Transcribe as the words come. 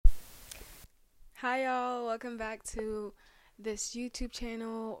Hi, y'all. Welcome back to this YouTube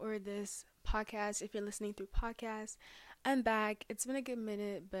channel or this podcast. If you're listening through podcast, I'm back. It's been a good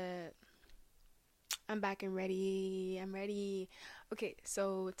minute, but I'm back and ready. I'm ready. Okay,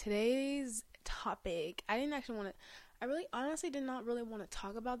 so today's topic, I really honestly did not really want to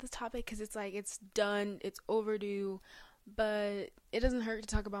talk about this topic because it's done, it's overdue, but it doesn't hurt to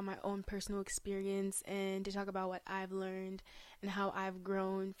talk about my own personal experience and to talk about what I've learned and how I've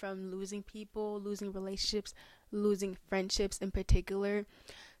grown from losing people, losing relationships, losing friendships in particular.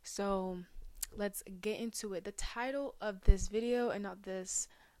 So let's get into it. The title of this video and not this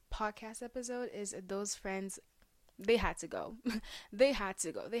podcast episode is Those Friends, They Had to Go. They had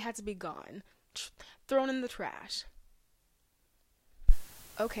to go. They had to be gone. Thrown in the trash.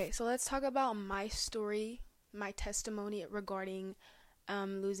 Okay, so let's talk about my story, my testimony regarding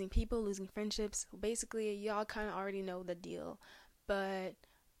losing people, losing friendships. Basically, y'all kind of already know the deal, but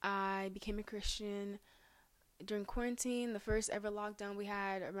I became a Christian during quarantine, the first ever lockdown we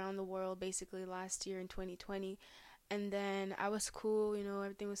had around the world, basically last year in 2020. And then I was cool,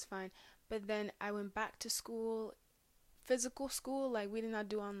 everything was fine. But then I went back to school, physical school, like we did not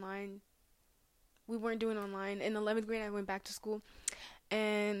do online. We weren't doing online. In 11th grade, I went back to school,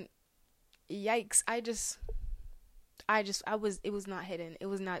 and yikes, it was not hidden. It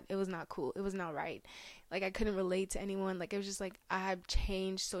was not cool. It was not right. Like, I couldn't relate to anyone. Like, it was just like I had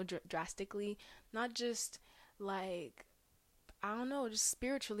changed so drastically. Not just like, I don't know, just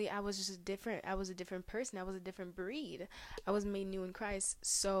spiritually, I was just different. I was a different person. I was a different breed. I was made new in Christ.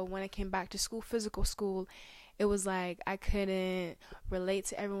 So when I came back to school, physical school, it was like I couldn't relate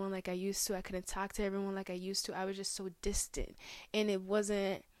to everyone like I used to. I couldn't talk to everyone like I used to. I was just so distant. And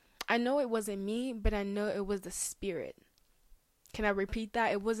I know it wasn't me, but I know it was the spirit. Can I repeat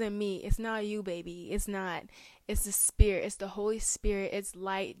that? It wasn't me. It's not you, baby. It's not. It's the spirit. It's the Holy Spirit. It's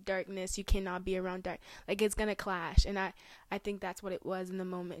light, darkness. You cannot be around dark. Like, it's gonna clash. And I think that's what it was in the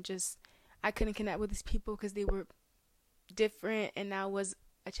moment. Just, I couldn't connect with these people because they were different, and I was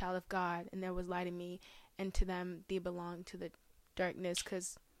a child of God, and there was light in me, and to them, they belonged to the darkness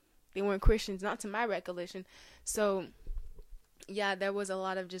because they weren't Christians, not to my recollection. So yeah, there was a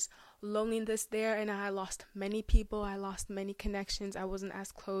lot of just loneliness there, and I lost many people. I lost many connections. I wasn't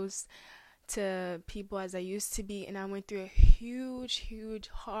as close to people as I used to be, and I went through a huge,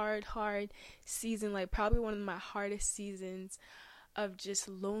 hard season, like probably one of my hardest seasons of just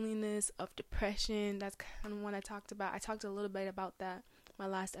loneliness, of depression. That's kind of what I talked about. I talked a little bit about that my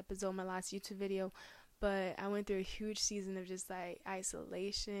last episode, my last YouTube video, but I went through a huge season of just like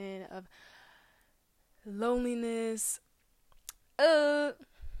isolation, of loneliness,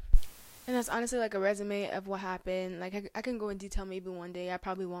 and that's honestly like a resume of what happened. Like, I can go in detail maybe one day. I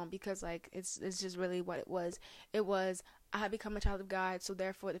probably won't, because like it's just really what it was. It was, I had become a child of God, so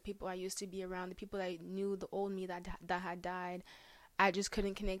therefore the people I used to be around, the people that I knew, the old me that had died, I just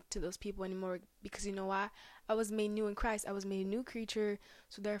couldn't connect to those people anymore, because you know why? I was made new in Christ. I was made a new creature,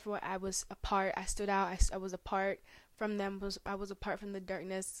 so therefore I was apart. I stood out. I was apart from them. I was apart from the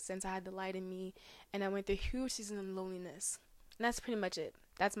darkness, since I had the light in me, and I went through a huge season of loneliness. And that's pretty much it.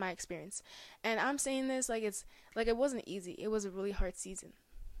 That's my experience. And I'm saying this like it's like it wasn't easy. It was a really hard season.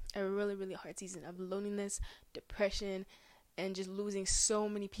 A really hard season of loneliness, depression, and just losing so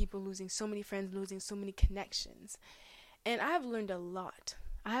many people, losing so many friends, losing so many connections. And I have learned a lot.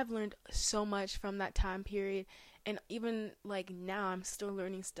 I have learned so much from that time period. And even like now, I'm still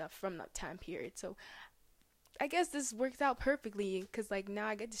learning stuff from that time period. So I guess this worked out perfectly, because like now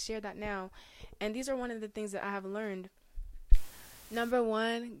I get to share that now. And these are one of the things that I have learned. Number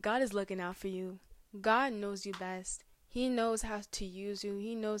one, God is looking out for you. God knows you best. He knows how to use you.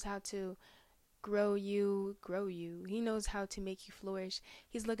 He knows how to grow you. He knows how to make you flourish.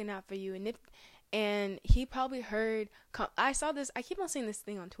 He's looking out for you. And he probably heard, I saw this, I keep on seeing this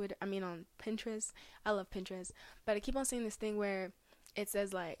thing on on Pinterest. I love Pinterest. But I keep on seeing this thing where it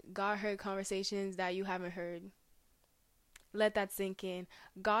says like, God heard conversations that you haven't heard. Let that sink in.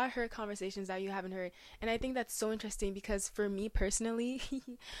 God heard conversations that you haven't heard. And I think that's so interesting, because for me personally,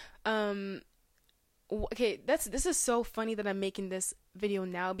 this is so funny that I'm making this video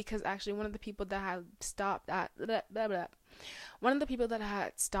now, because actually one of the people that had stopped one of the people that I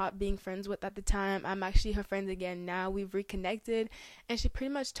had stopped being friends with at the time, I'm actually her friend again now. We've reconnected, and she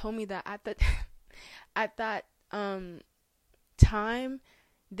pretty much told me that at that time,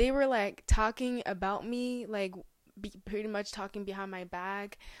 they were like talking about me, like pretty much talking behind my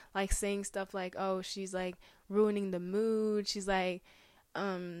back, like saying stuff like, oh, she's like ruining the mood, she's like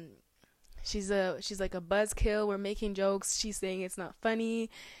she's like a buzzkill, we're making jokes, she's saying it's not funny,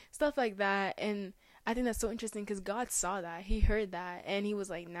 stuff like that. And I think that's so interesting, because God saw that, he heard that, and he was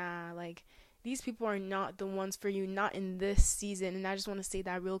like, nah, like, these people are not the ones for you, not in this season. And I just want to say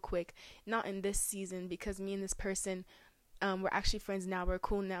that real quick, not in this season, because me and this person, we're actually friends now, we're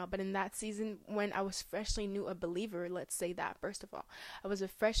cool now. But in that season, when I was freshly new a believer, let's say that first of all, I was a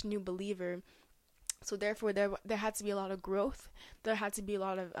fresh new believer. So therefore, there had to be a lot of growth. There had to be a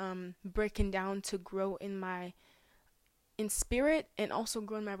lot of breaking down to grow in spirit, and also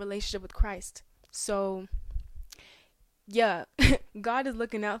grow in my relationship with Christ. So yeah, God is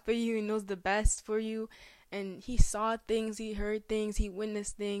looking out for you. He knows the best for you, and he saw things, he heard things, he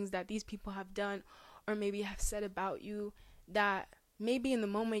witnessed things that these people have done or maybe have said about you that maybe in the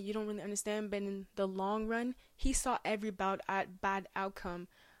moment you don't really understand, but in the long run, he saw every bad outcome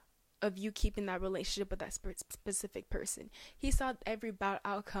of you keeping that relationship with that specific person. He saw every bad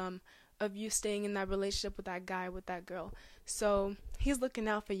outcome of you staying in that relationship with that guy, with that girl. So he's looking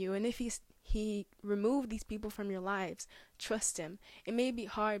out for you. And if he removed these people from your lives, trust him. It may be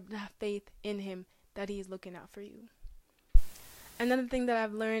hard, but have faith in him that he is looking out for you. Another thing that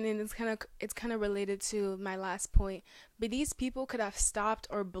I've learned, and it's kind of related to my last point, but these people could have stopped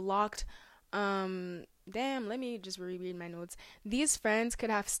or blocked let me just reread my notes. These friends could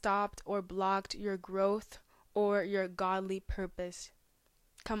have stopped or blocked your growth or your godly purpose.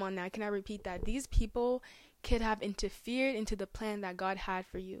 Come on now, can I repeat that? These people could have interfered into the plan that God had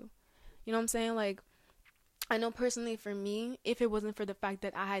for you. You know what I'm saying? Like, I know personally for me, if it wasn't for the fact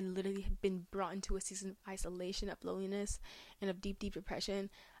that I had literally been brought into a season of isolation, of loneliness, and of deep, deep depression,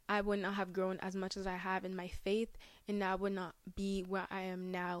 I would not have grown as much as I have in my faith, and I would not be where I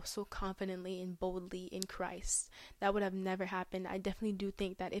am now so confidently and boldly in Christ. That would have never happened. I definitely do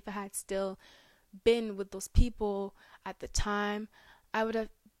think that if I had still been with those people at the time, I would have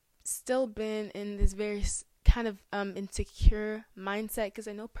still been in this very kind of insecure mindset, because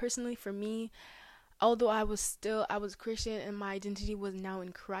I know personally for me, although I was Christian and my identity was now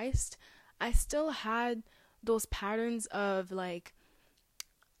in Christ, I still had those patterns of like,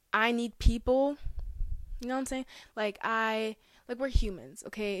 I need people, you know what I'm saying? Like we're humans,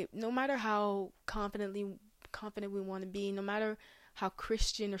 okay? No matter how confident we want to be, no matter how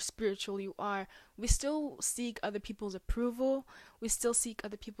Christian or spiritual you are, we still seek other people's approval. We still seek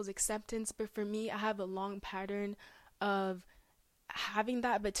other people's acceptance. But for me, I have a long pattern of having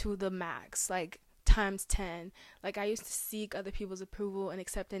that, but to the max, like times 10. Like, I used to seek other people's approval and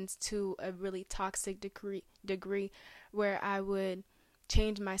acceptance to a really toxic degree where I would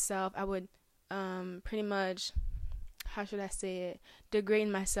change myself. I would pretty much, how should I say it, degrade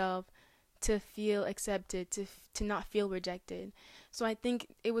myself to feel accepted, to not feel rejected. So I think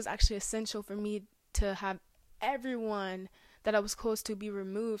it was actually essential for me to have everyone that I was close to be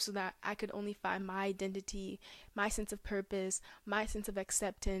removed, so that I could only find my identity, my sense of purpose, my sense of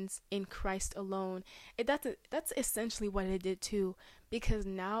acceptance in Christ alone. That's essentially what it did too, because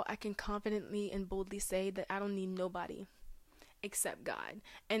now I can confidently and boldly say that I don't need nobody except God.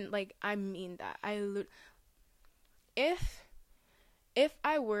 And like, I mean that. If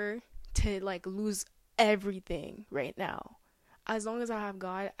I were to like lose everything right now, as long as I have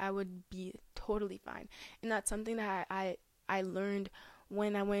God, I would be totally fine. And that's something that I learned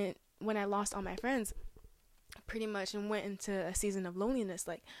when I lost all my friends, pretty much, and went into a season of loneliness.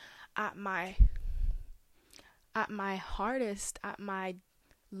 Like, at my hardest, at my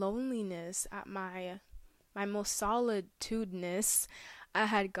loneliness, at my most solitudeness, I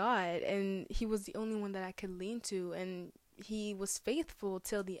had God, and he was the only one that I could lean to, and he was faithful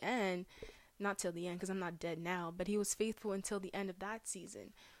till the end. Not till the end, because I'm not dead now, but he was faithful until the end of that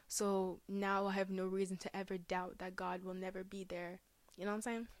season. So now I have no reason to ever doubt that God will never be there. You know what I'm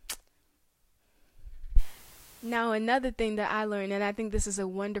saying? Now, another thing that I learned, and I think this is a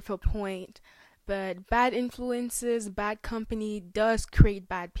wonderful point, but bad influences, bad company does create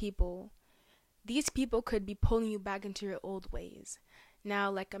bad people. These people could be pulling you back into your old ways. Now,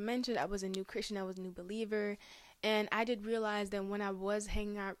 like I mentioned, I was a new Christian, I was a new believer, and I did realize that when I was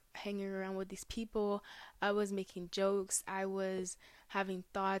hanging around with these people, I was making jokes, I was having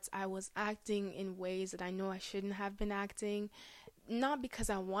thoughts, I was acting in ways that I know I shouldn't have been acting. Not because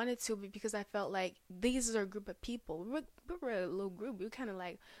I wanted to, but because I felt like these are a group of people. We were a little group. We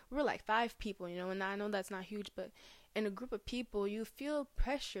were like 5 people, you know, and I know that's not huge, but in a group of people, you feel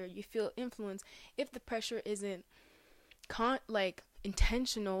pressure, you feel influence. If the pressure isn't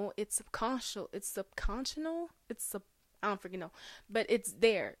intentional, it's subconscious, I don't freaking know, but it's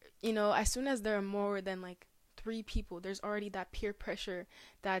there, you know. As soon as there are more than like 3 people, there's already that peer pressure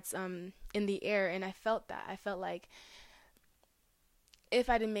that's in the air. And I felt like if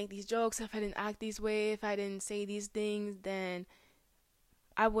I didn't make these jokes, if I didn't act this way, if I didn't say these things, then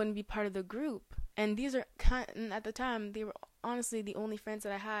I wouldn't be part of the group. And these are at the time, they were honestly the only friends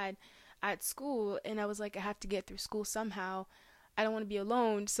that I had at school. And I was like, I have to get through school somehow. I don't want to be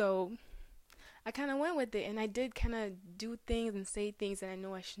alone. So I kind of went with it, and I did kind of do things and say things that I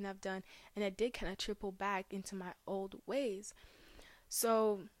know I shouldn't have done, and I did kind of triple back into my old ways.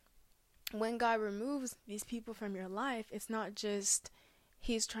 So when God removes these people from your life, it's not just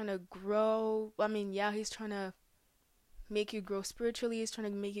he's trying to grow. I mean, yeah, he's trying to make you grow spiritually, he's trying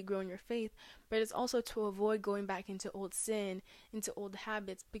to make you grow in your faith, but it's also to avoid going back into old sin, into old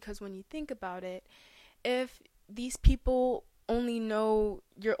habits, because when you think about it, if these people only know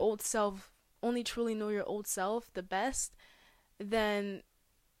your old self, only truly know your old self the best, then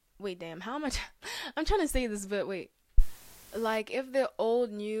wait, damn, how much I'm trying to say this, but wait. Like if the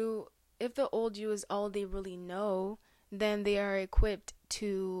old you is all they really know, then they are equipped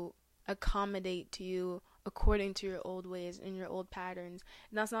to accommodate to you according to your old ways and your old patterns.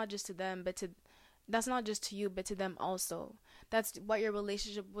 And that's not just to them, that's not just to you, but to them also. That's what your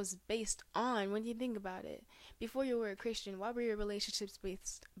relationship was based on when you think about it. Before you were a Christian, what were your relationships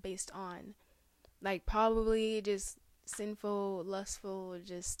based on? Like probably just sinful, lustful,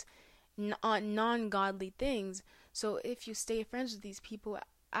 just non-godly things. So if you stay friends with these people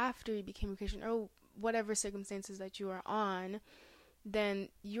after you became a Christian, or whatever circumstances that you are on, then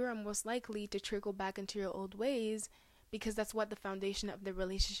you are most likely to trickle back into your old ways, because that's what the foundation of the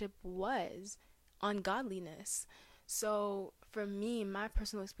relationship was, ungodliness. So for me, my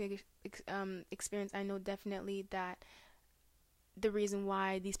personal experience, I know definitely that the reason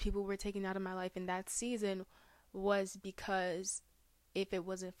why these people were taken out of my life in that season was because if it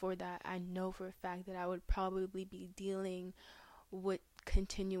wasn't for that, I know for a fact that I would probably be dealing with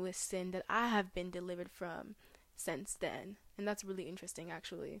continuous sin that I have been delivered from since then. And that's really interesting,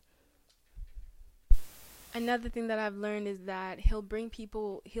 actually. Another thing that I've learned is that he'll bring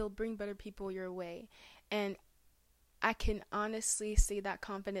better people your way. And I can honestly say that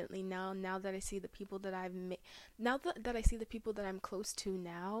confidently now that I see the people that I've made, now that I see the people that I'm close to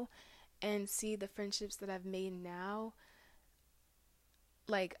now, and see the friendships that I've made now.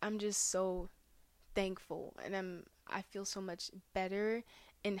 Like, I'm just so thankful, and I feel so much better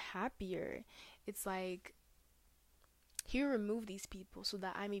and happier. It's like he removed these people so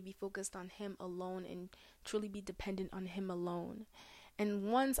that I may be focused on him alone and truly be dependent on him alone.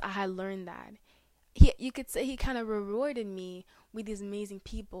 And once I had learned that, you could say he kind of rewarded me with these amazing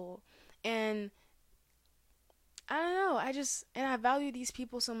people. And I don't know, I value these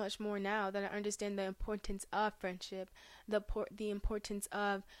people so much more now that I understand the importance of friendship, the importance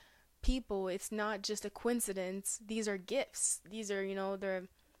of people. It's not just a coincidence. These are gifts. These are, they're,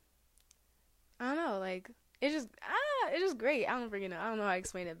 I don't know, like, it's just great. I don't know how to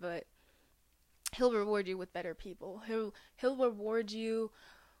explain it, but he'll reward you with better people. He'll reward you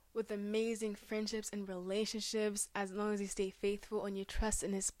with amazing friendships and relationships as long as you stay faithful and you trust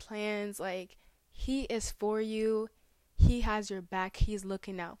in his plans. Like, he is for you. He has your back. He's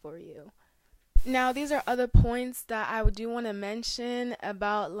looking out for you. Now, these are other points that I do want to mention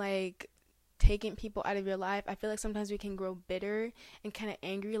about, like, taking people out of your life. I feel like sometimes we can grow bitter and kind of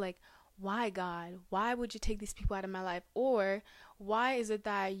angry, like, why, God? Why would you take these people out of my life? Or why is it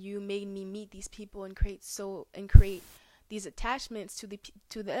that you made me meet these people and create these attachments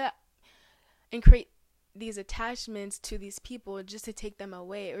these attachments to these people just to take them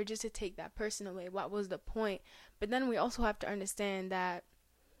away, or just to take that person away? What was the point? But then we also have to understand that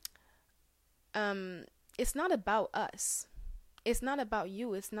it's not about us. It's not about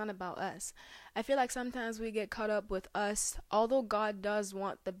you. It's not about us. I feel like sometimes we get caught up with us, although God does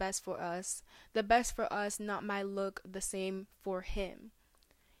want the best for us not might look the same for him.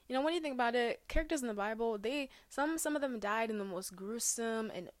 When you think about it, characters in the Bible, some of them died in the most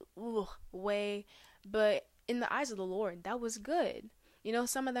gruesome and way, but in the eyes of the Lord, that was good.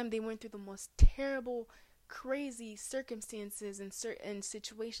 Some of them, they went through the most terrible, crazy circumstances and certain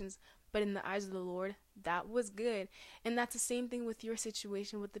situations, but in the eyes of the Lord, that was good. And that's the same thing with your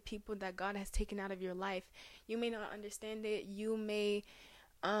situation, with the people that God has taken out of your life. You may not understand it. You may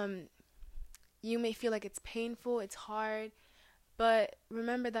feel like it's painful, it's hard, but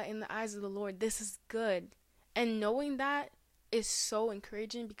remember that in the eyes of the Lord, this is good. And knowing that is so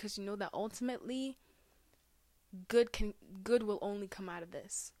encouraging, because you know that ultimately good will only come out of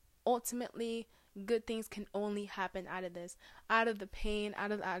this. Ultimately, good things can only happen out of this, out of the pain,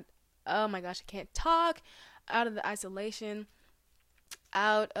 out of that. Oh my gosh, I can't talk. Out of the isolation,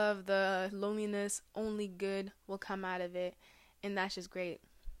 out of the loneliness, only good will come out of it. And that's just great.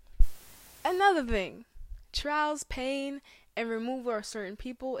 Another thing, trials, pain, and removal of certain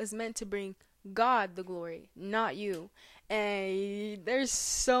people is meant to bring God the glory, not you. And there's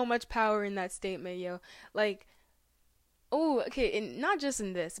so much power in that statement, yo. Like, oh, okay, and not just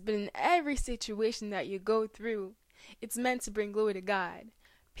in this, but in every situation that you go through, it's meant to bring glory to God.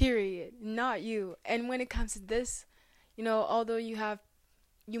 Period. Not you. And when it comes to this, although you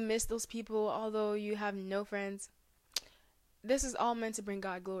miss those people, although you have no friends, this is all meant to bring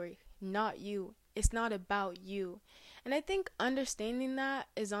God glory, not you. It's not about you. And I think understanding that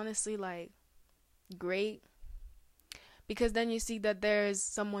is honestly like great, because then you see that there's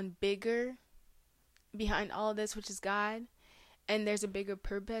someone bigger behind all this, which is God, and there's a bigger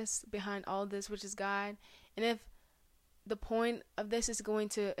purpose behind all this, which is God. And if the point of this is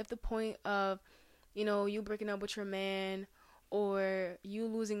if the point of, you breaking up with your man or you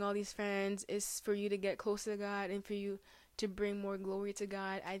losing all these friends is for you to get closer to God and for you to bring more glory to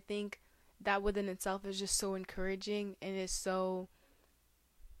God, I think that within itself is just so encouraging, and it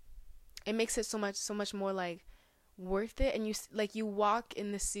makes it so much more like worth it. And you walk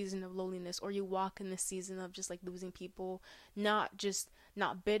in this season of loneliness, or you walk in this season of just like losing people, not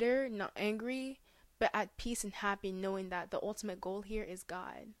bitter, not angry, but at peace and happy, knowing that the ultimate goal here is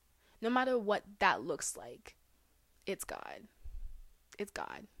God. No matter what that looks like, it's God. It's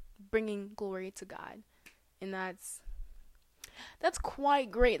God, bringing glory to God. And that's quite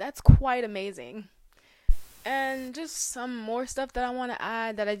great. That's quite amazing. And just some more stuff that I want to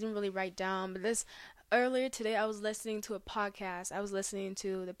add that I didn't really write down. But earlier today, I was listening to a podcast. I was listening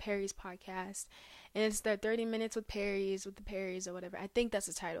to the Perry's podcast. And it's their 30 Minutes with the Perrys or whatever. I think that's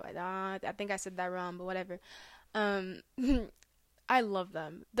the title. I think I said that wrong, but whatever. I love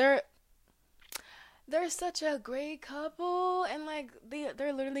them. They're such a great couple, and like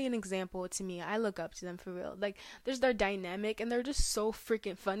they're literally an example to me. I look up to them for real. Like, there's their dynamic, and they're just so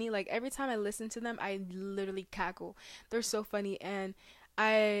freaking funny. Like, every time I listen to them, I literally cackle. They're so funny. And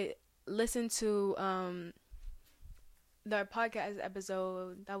I listened to their podcast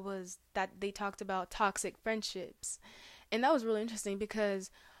episode that they talked about toxic friendships, and that was really interesting,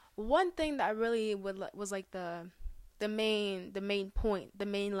 because one thing that I really was like the main point, the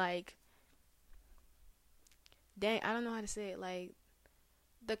main like, dang, I don't know how to say it, like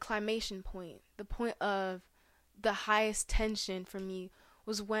the climation point, the point of the highest tension for me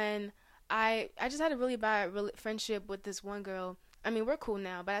was when I just had a really bad friendship with this one girl. I mean, we're cool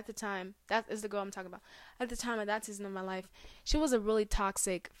now, but at the time, that is the girl I'm talking about. At the time of that season of my life, she was a really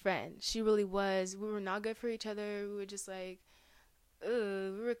toxic friend. She really was. We were not good for each other. We were just like,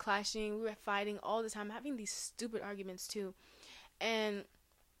 we were clashing. We were fighting all the time, having these stupid arguments too. And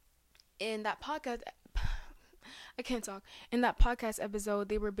in that podcast, I can't talk. In that podcast episode,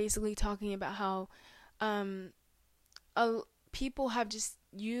 they were basically talking about how people have just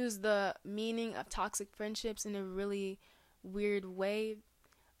used the meaning of toxic friendships in a really weird way.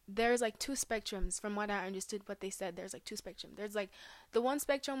 There's like two spectrums, from what I understood what they said. There's like two spectrums. There's like the one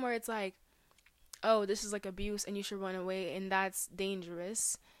spectrum where it's like, oh, this is like abuse and you should run away and that's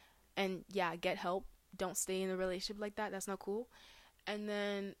dangerous, and yeah, get help. Don't stay in a relationship like that. That's not cool. And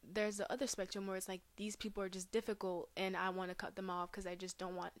then there's the other spectrum where it's like, these people are just difficult and I want to cut them off because I just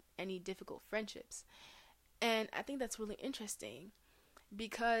don't want any difficult friendships. And I think that's really interesting,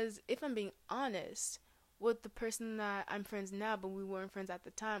 because if I'm being honest with the person that I'm friends now, but we weren't friends at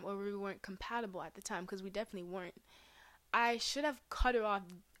the time, or we weren't compatible at the time, because we definitely weren't, I should have cut her off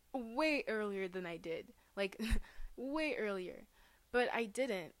way earlier than I did. Like, way earlier. But I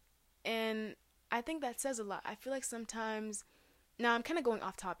didn't. And I think that says a lot. I feel like sometimes, now I'm kind of going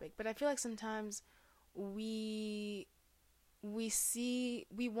off topic, but I feel like sometimes we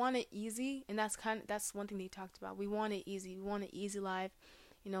want it easy, and that's one thing they talked about. We want it easy. We want an easy life,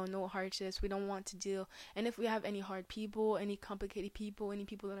 no hardships. We don't want to deal. And if we have any hard people, any complicated people, any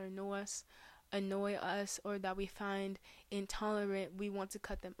people that annoy us, or that we find intolerant, we want to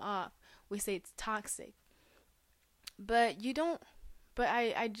cut them off. We say it's toxic. But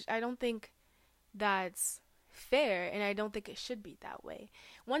I don't think that's fair, and I don't think it should be that way.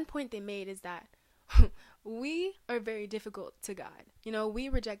 One point they made is that we are very difficult to God. We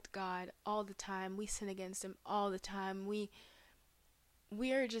reject God all the time. We sin against him all the time. We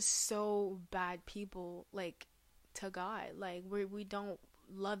are just so bad people, like, to God. Like, we don't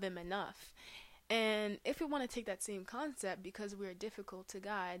love him enough. And if we want to take that same concept, because we are difficult to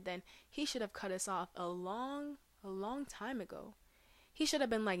God, then he should have cut us off a long time ago. He should have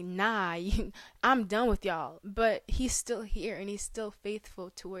been like, nah, I'm done with y'all. But he's still here, and he's still faithful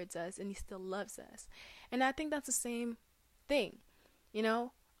towards us, and he still loves us. And I think that's the same thing, if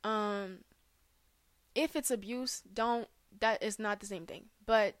it's abuse, that is not the same thing.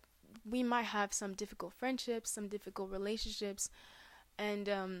 But we might have some difficult friendships, some difficult relationships,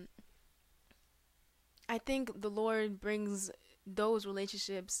 and I think the Lord brings those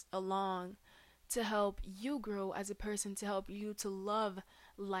relationships along to help you grow as a person, to help you to love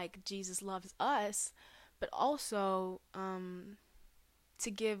like Jesus loves us, but also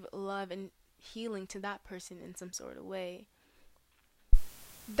to give love and healing to that person in some sort of way.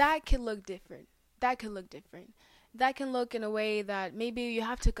 That could look different. That could look different. That can look in a way that maybe you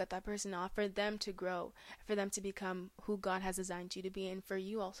have to cut that person off for them to grow, for them to become who God has designed you to be, and for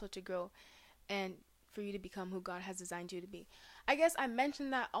you also to grow and for you to become who God has designed you to be. I guess I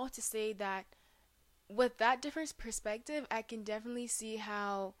mentioned that all to say that with that different perspective, I can definitely see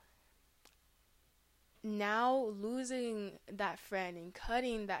how now losing that friend and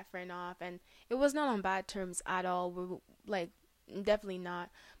cutting that friend off, and it was not on bad terms at all, like definitely not,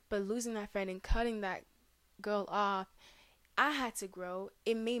 but losing that friend and cutting that girl off, I had to grow.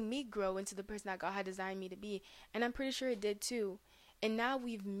 It made me grow into the person that God had designed me to be, and I'm pretty sure it did too. And now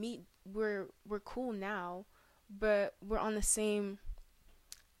we're cool now, but we're on the same,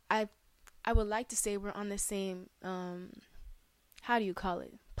 I I would like to say we're on the same how do you call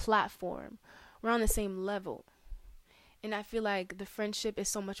it, platform. We're on the same level. And I feel like the friendship is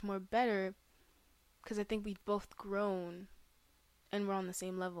so much more better because I think we've both grown and we're on the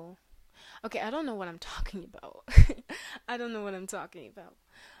same level. Okay, I don't know what I'm talking about. I don't know what I'm talking about.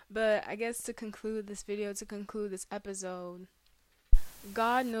 But I guess to conclude this video, to conclude this episode,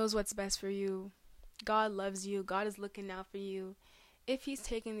 God knows what's best for you. God loves you. God is looking out for you. If He's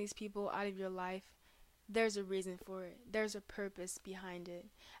taking these people out of your life, there's a reason for it. There's a purpose behind it.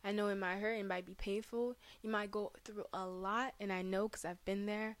 I know it might hurt, it might be painful. You might go through a lot, and I know because I've been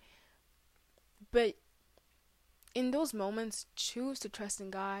there. But in those moments, choose to trust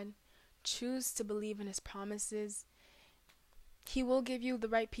in God. Choose to believe in His promises. He will give you the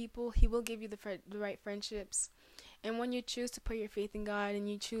right people. He will give you the right friendships. And when you choose to put your faith in God and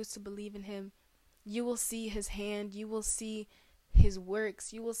you choose to believe in Him, you will see His hand. You will see His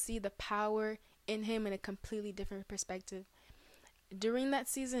works. You will see the power in Him in a completely different perspective. During that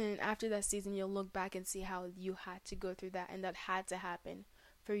season and after that season, you'll look back and see how you had to go through that, and that had to happen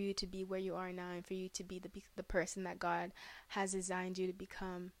for you to be where you are now and for you to be the person that God has designed you to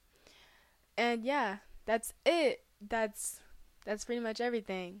become. And yeah, that's it. That's pretty much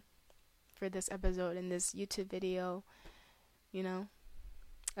everything for this episode and this YouTube video, you know.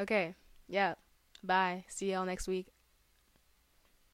 Okay, yeah, bye. See y'all next week.